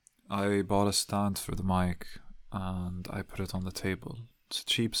I bought a stand for the mic and I put it on the table. It's a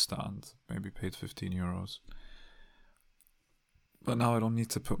cheap stand, maybe paid €15. But now I don't need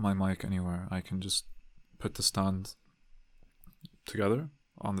to put my mic anywhere. I can just put the stand together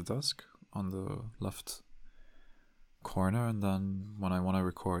on the desk on the left corner, and then when I want to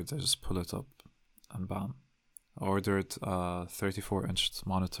record, I just pull it up and bam. I ordered a 34-inch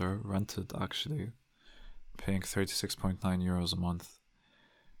monitor, rented actually, paying €36.9 a month.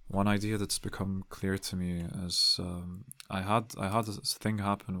 One idea that's become clear to me is I had this thing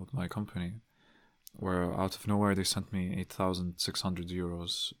happen with my company where out of nowhere they sent me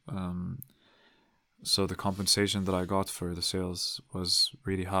 €8,600. So the compensation that I got for the sales was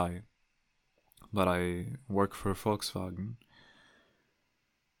really high. But I work for Volkswagen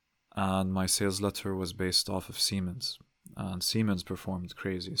and my sales letter was based off of Siemens. And Siemens performed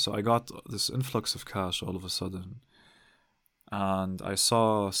crazy. So I got this influx of cash all of a sudden. And I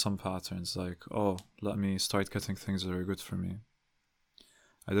saw some patterns like, oh, let me start getting things that are good for me.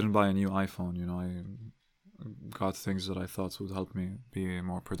 I didn't buy a new iPhone, I got things that I thought would help me be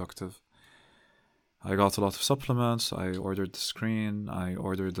more productive. I got a lot of supplements, I ordered the screen, I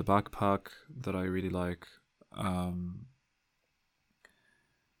ordered the backpack that I really like.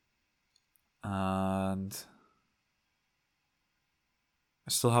 And I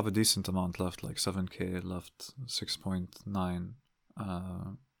still have a decent amount left, like 7K left, 6.9.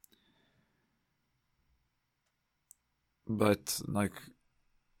 But like,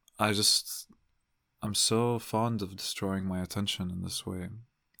 I'm so fond of destroying my attention in this way,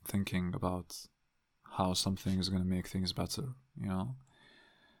 thinking about how something is going to make things better,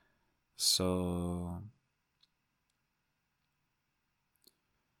 So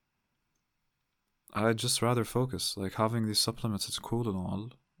I'd just rather focus. Like, having these supplements, it's cool and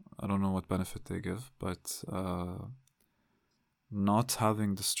all. I don't know what benefit they give, but not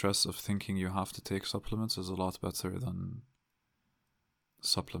having the stress of thinking you have to take supplements is a lot better than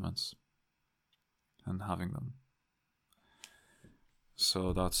supplements and having them.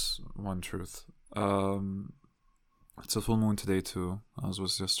 So that's one truth. It's a full moon today too, as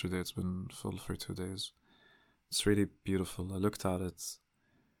was yesterday. It's been full for 2 days. It's really beautiful. I looked at it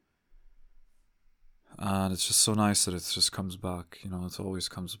and it's just so nice that it just comes back. It always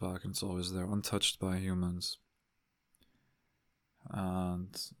comes back and it's always there, untouched by humans.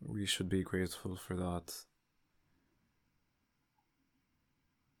 And we should be grateful for that.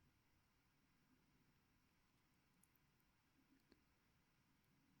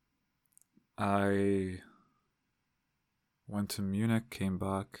 I went to Munich, came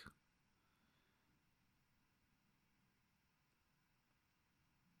back.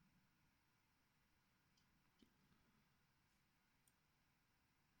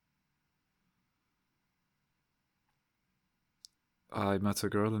 I met a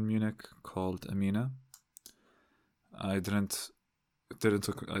girl in Munich called Amina. It didn't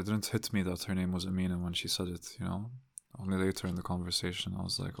hit me that her name was Amina when she said it, Only later in the conversation I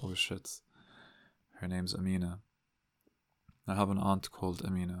was like, oh shit, her name's Amina. I have an aunt called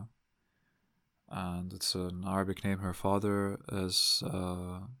Amina, and it's an Arabic name. Her father is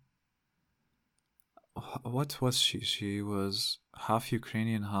what was she? She was half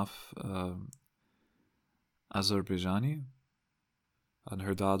Ukrainian, half Azerbaijani, and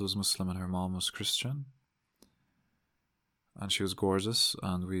her dad was Muslim and her mom was Christian. And she was gorgeous,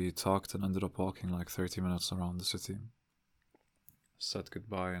 and we talked and ended up walking like 30 minutes around the city. Said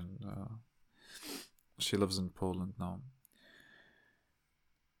goodbye, and she lives in Poland now.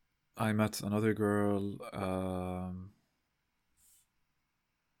 I met another girl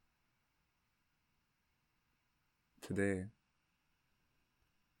today.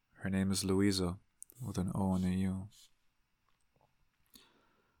 Her name is Louisa, with an O and a U.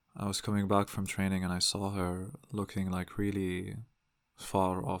 I was coming back from training and I saw her looking like really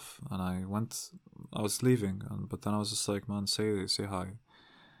far off, and I was leaving, but then I was just like, man, say hi.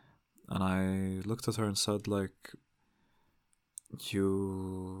 And I looked at her and said, like,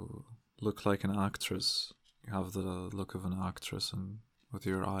 you look like an actress. You have the look of an actress, and with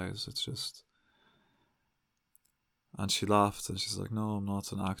your eyes, it's just... And she laughed and she's like, no, I'm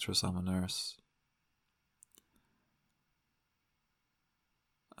not an actress, I'm a nurse.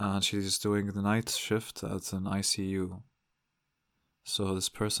 And she's doing the night shift at an ICU. So this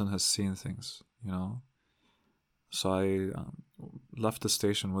person has seen things, So I left the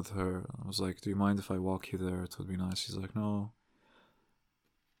station with her. I was like, do you mind if I walk you there? It would be nice. She's like, no.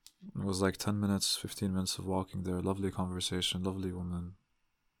 It was like 10 minutes, 15 minutes of walking there. Lovely conversation, lovely woman.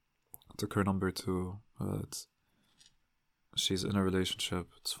 I took her number too, but she's in a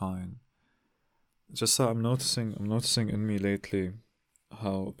relationship. It's fine. Just that I'm noticing in me lately,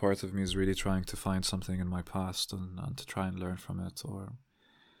 how part of me is really trying to find something in my past and to try and learn from it, or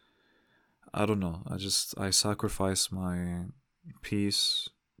I don't know. I sacrifice my peace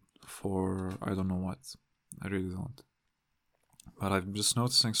for I don't know what. I really don't. But I'm just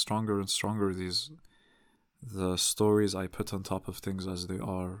noticing stronger and stronger the stories I put on top of things as they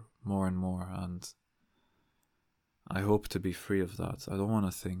are more and more, and I hope to be free of that. I don't want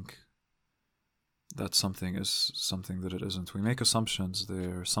to think that something is something that it isn't. We make assumptions,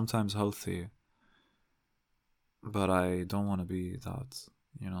 they're sometimes healthy, but I don't want to be that,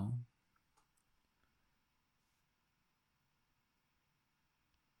 you know?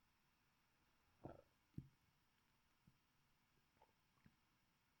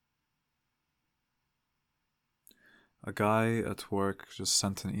 A guy at work just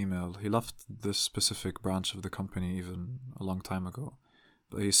sent an email. He left this specific branch of the company even a long time ago,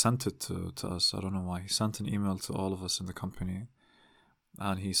 but he sent it to us. I don't know why. He sent an email to all of us in the company,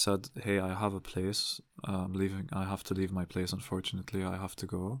 and he said, "Hey, I have a place. I'm leaving. I have to leave my place. Unfortunately, I have to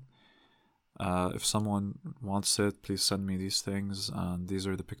go. If someone wants it, please send me these things, and these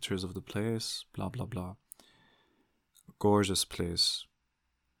are the pictures of the place. Blah blah blah. Gorgeous place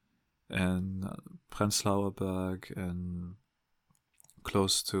in Prenzlauer Berg, and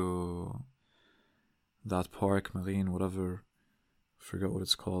close to that park, Marine, whatever. Forget what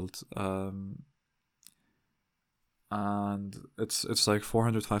it's called. And it's like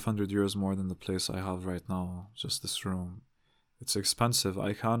 400, 500 euros more than the place I have right now. Just this room. It's expensive.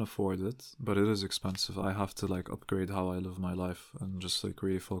 I can afford it, but it is expensive. I have to like upgrade how I live my life and just like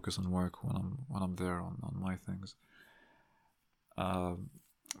really focus on work when I'm there on my things.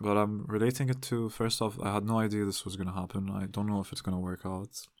 But I'm relating it to, first off, I had no idea this was gonna happen. I don't know if it's gonna work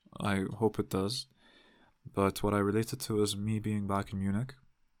out. I hope it does. But what I related to is me being back in Munich.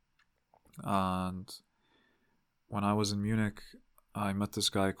 And when I was in Munich, I met this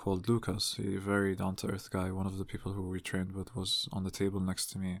guy called Lucas. He's a very down to earth guy. One of the people who we trained with was on the table next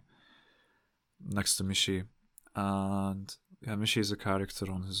to me, next to Mishi. And yeah, Mishi is a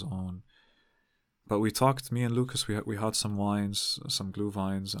character on his own. But we talked, me and Lucas, we had some wines, some glue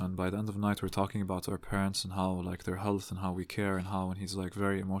vines, and by the end of the night, we're talking about our parents and how, like, their health and how we care and he's, like,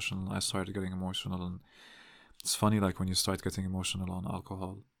 very emotional. I started getting emotional, and it's funny, like, when you start getting emotional on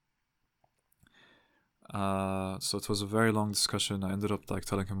alcohol. So it was a very long discussion. I ended up, like,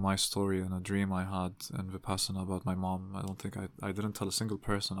 telling him my story and a dream I had in Vipassana about my mom. I don't think I didn't tell a single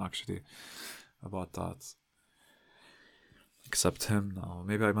person, actually, about that. Except him now.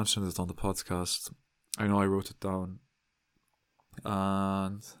 Maybe I mentioned it on the podcast. I know I wrote it down.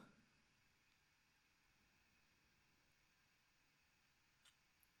 And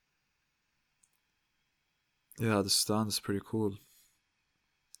yeah, the stand is pretty cool.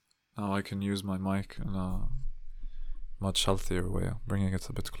 Now I can use my mic in a much healthier way, bringing it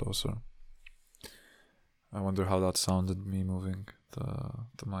a bit closer. I wonder how that sounded, me moving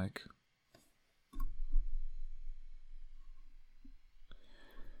the mic.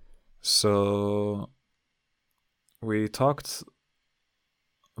 So we talked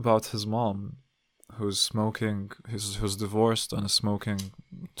about his mom, who's smoking, who's divorced and is smoking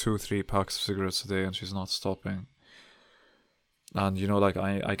 2-3 packs of cigarettes a day, and she's not stopping. And you know, like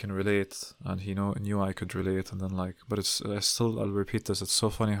I can relate, and he knew I could relate, and then like, but I'll repeat this. It's so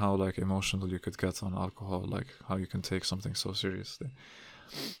funny how like emotional you could get on alcohol, like how you can take something so seriously.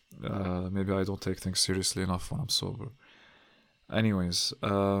 Maybe I don't take things seriously enough when I'm sober. Anyways,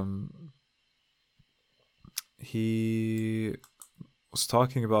 he was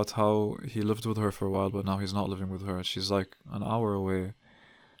talking about how he lived with her for a while, but now he's not living with her. She's like an hour away,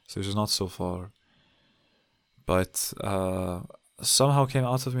 so she's not so far. But somehow came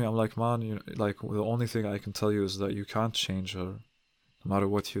out of me. I'm like, man, like the only thing I can tell you is that you can't change her, no matter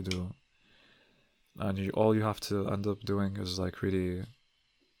what you do. And all you have to end up doing is like really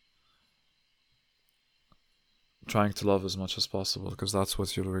trying to love as much as possible, because that's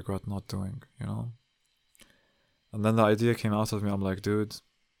what you'll regret not doing, you know? And then the idea came out of me. I'm like, dude,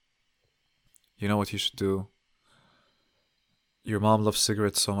 you know what you should do? Your mom loves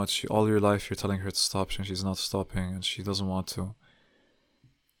cigarettes so much. All your life you're telling her to stop, and she's not stopping, and she doesn't want to.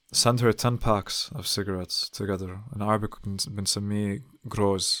 Send her 10 packs of cigarettes together. In Arabic, بنسميه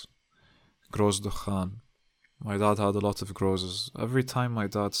groz. Groz dukhan. My dad had a lot of grozes. Every time my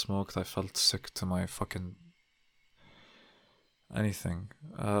dad smoked, I felt sick to my fucking anything.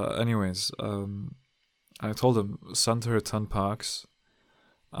 Anyways, I told him, send her 10 packs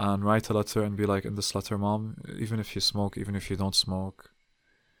and write a letter and be like, in this letter, Mom, even if you smoke, even if you don't smoke,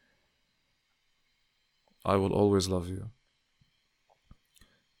 I will always love you.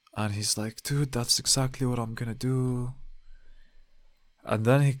 And he's like, dude, that's exactly what I'm gonna do. And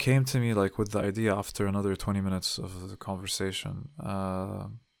then he came to me like with the idea after another 20 minutes of the conversation.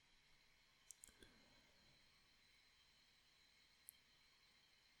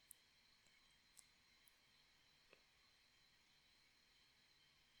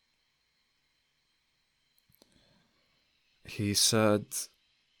 He said,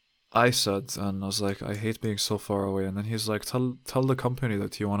 I said, and I was like, I hate being so far away. And then he's like, tell the company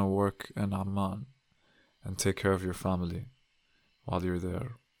that you want to work in Amman and take care of your family while you're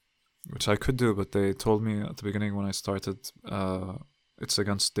there, which I could do, but they told me at the beginning when I started, it's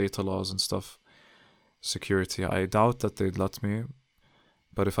against data laws and stuff, security. I doubt that they'd let me,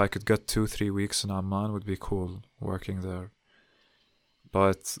 but if I could get 2-3 weeks in Amman, would be cool working there.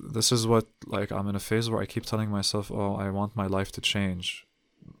 But this is what, like, I'm in a phase where I keep telling myself, oh, I want my life to change.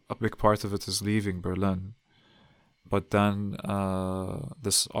 A big part of it is leaving Berlin. But then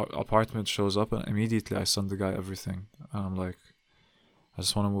this apartment shows up, and immediately I send the guy everything. And I'm like, I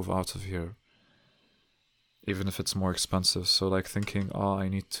just want to move out of here, even if it's more expensive. So, like, thinking, oh, I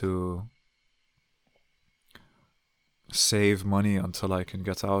need to save money until I can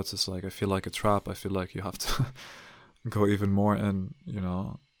get out. It's like, I feel like a trap. I feel like you have to go even more in,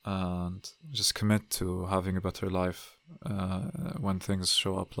 and just commit to having a better life when things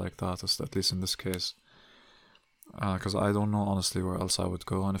show up like that, at least in this case. Because I don't know honestly where else I would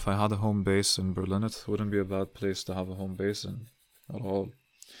go. And if I had a home base in Berlin, it wouldn't be a bad place to have a home base in at all.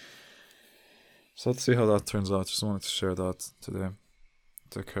 So let's see how that turns out. Just wanted to share that today.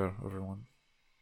 Take care, everyone.